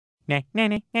My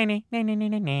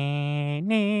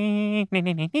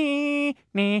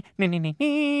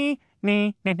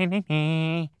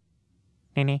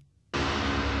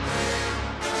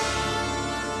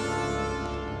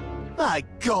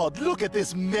God, look at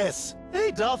this mess.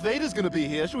 Hey, Darth Vader's gonna be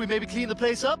here. Should we maybe clean the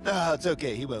place up? Ah, it's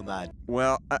okay. He won't mind.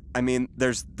 Well, I mean,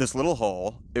 there's this little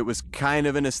hole. It was kind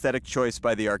of an aesthetic choice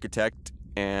by the architect,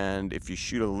 and if you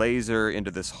shoot a laser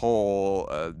into this hole,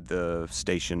 the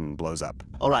station blows up.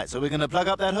 All right, so we're gonna plug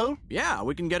up that hole? Yeah,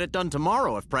 we can get it done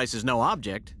tomorrow if price is no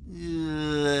object.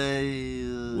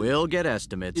 We'll get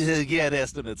estimates. Get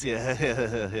estimates,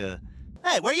 yeah.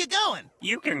 Hey, where you going?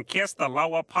 You can kiss the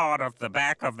lower part of the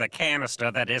back of the canister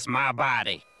that is my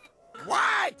body.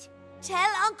 What?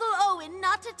 Tell Uncle Owen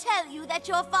not to tell you that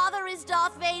your father is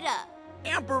Darth Vader.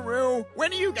 Emperor,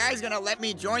 when are you guys gonna let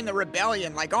me join the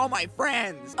rebellion like all my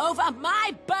friends? Over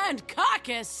my burned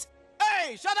carcass!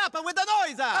 Hey, shut up with the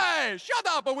noise! Hey, shut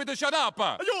up with the shut up!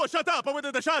 You shut up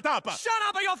with the shut up! Shut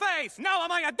up in your face! Now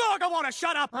am I a dog? I want to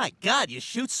shut up! My God, you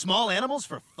shoot small animals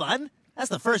for fun? That's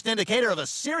the first indicator of a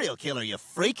serial killer, you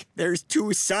freak. There's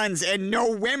 2 sons and no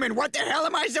women. What the hell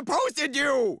am I supposed to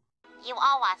do? You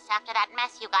owe us after that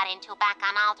mess you got into back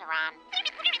on Alderaan.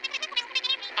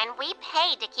 And we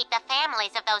paid to keep the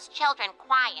families of those children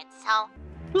quiet, so...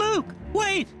 Luke,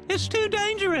 wait! It's too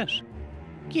dangerous!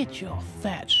 Get your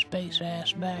fat space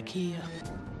ass back here.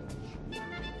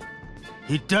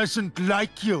 He doesn't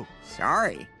like you.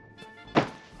 Sorry.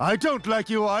 I don't like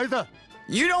you either.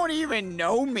 You don't even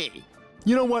know me.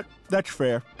 You know what? That's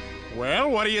fair. Well,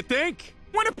 what do you think?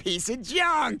 What a piece of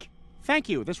junk! Thank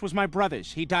you. This was my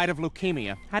brother's. He died of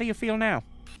leukemia. How do you feel now?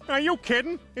 Are you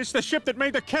kidding? It's the ship that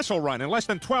made the Kessel Run in less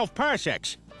than 12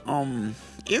 parsecs.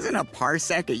 Isn't a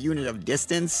parsec a unit of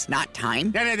distance, not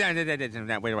time?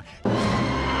 Wait.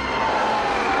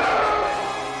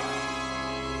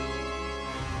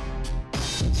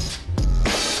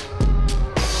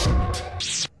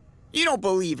 You don't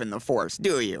believe in the Force,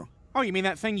 do you? Oh, you mean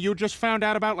that thing you just found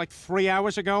out about like 3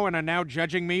 hours ago and are now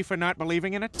judging me for not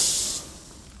believing in it?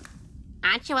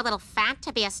 Aren't you a little fat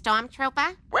to be a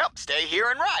stormtrooper? Well, stay here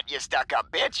and rot, you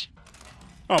stuck-up bitch.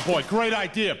 Oh boy, great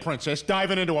idea, Princess,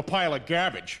 diving into a pile of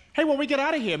garbage. Hey, when we get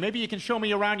out of here, maybe you can show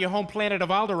me around your home planet of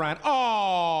Alderaan.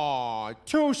 Oh,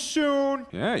 too soon.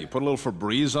 Yeah, you put a little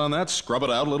Febreze on that, scrub it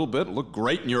out a little bit, look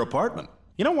great in your apartment.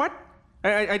 You know what?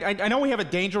 I know we have a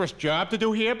dangerous job to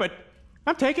do here, but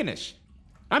I'm taking this.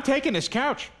 I'm taking this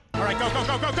couch. All right, go.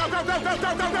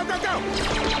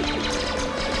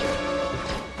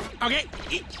 Okay.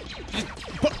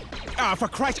 Oh, for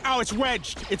Christ. Oh, it's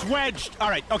wedged. It's wedged. All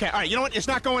right, okay. You know what? It's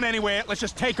not going anywhere. Let's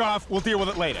just take off. We'll deal with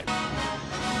it later.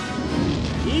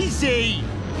 Easy.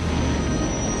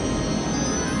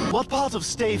 What part of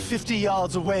stay 50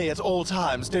 yards away at all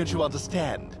times don't you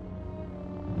understand?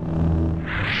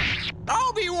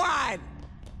 Obi-Wan!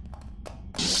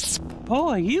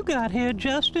 Boy, you got here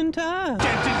just in time.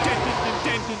 They're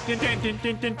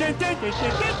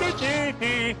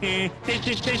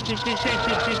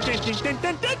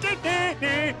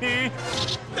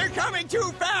coming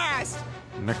too fast!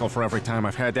 Nickel for every time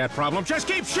I've had that problem. Just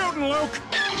keep shooting, Luke!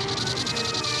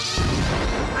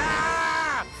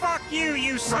 Ah! Fuck you,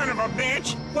 you son of a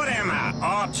bitch! What am I,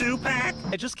 R2-pack?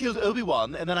 I just killed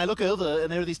Obi-Wan, and then I look over,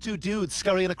 and there are these 2 dudes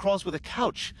scurrying across with a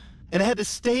couch. And it had this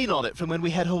stain on it from when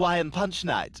we had Hawaiian Punch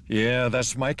Night. Yeah,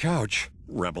 that's my couch.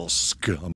 Rebel scum.